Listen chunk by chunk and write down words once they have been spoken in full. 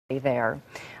there.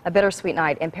 A bittersweet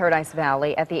night in Paradise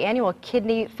Valley at the annual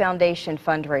Kidney Foundation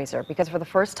fundraiser because for the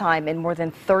first time in more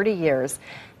than 30 years,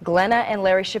 Glenna and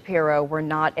Larry Shapiro were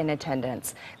not in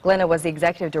attendance. Glenna was the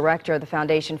executive director of the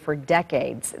foundation for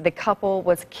decades. The couple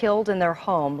was killed in their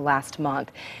home last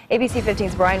month. ABC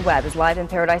 15's Brian Webb is live in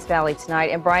Paradise Valley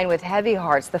tonight. And Brian, with heavy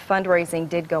hearts, the fundraising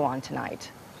did go on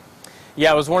tonight.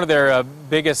 Yeah, it was one of their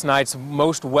biggest nights,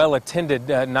 most well-attended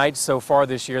nights so far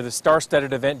this year. The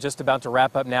star-studded event just about to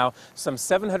wrap up now. Some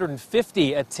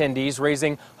 750 attendees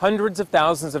raising hundreds of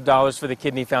thousands of dollars for the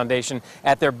Kidney Foundation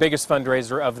at their biggest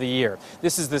fundraiser of the year.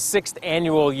 This is the 6th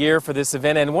annual year for this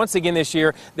event, and once again this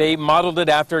year they modeled it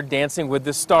after Dancing with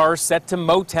the Stars, set to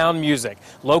Motown music.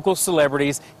 Local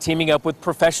celebrities teaming up with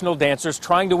professional dancers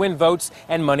trying to win votes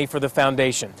and money for the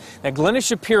foundation. Now, Glenna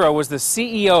Shapiro was the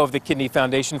CEO of the Kidney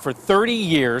Foundation for 30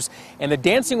 years, and the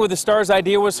Dancing with the Stars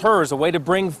idea was hers, a way to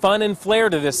bring fun and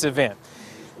flair to this event.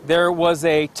 There was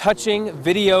a touching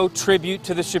video tribute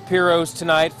to the Shapiros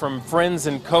tonight from friends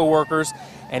and co-workers,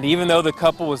 and even though the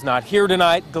couple was not here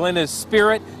tonight, Glenna's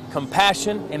spirit,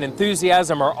 compassion, and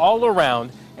enthusiasm are all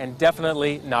around and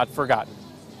definitely not forgotten.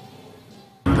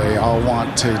 They all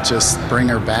want to just bring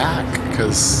her back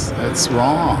because it's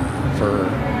wrong for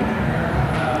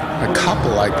a couple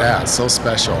like that, so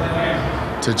special,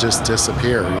 to just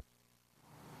disappear.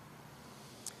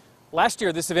 Last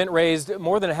year, this event raised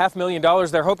more than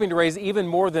 $500,000. They're hoping to raise even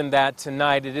more than that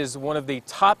tonight. It is one of the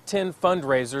top 10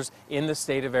 fundraisers in the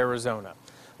state of Arizona.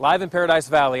 Live in Paradise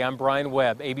Valley, I'm Brian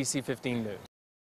Webb, ABC 15 News.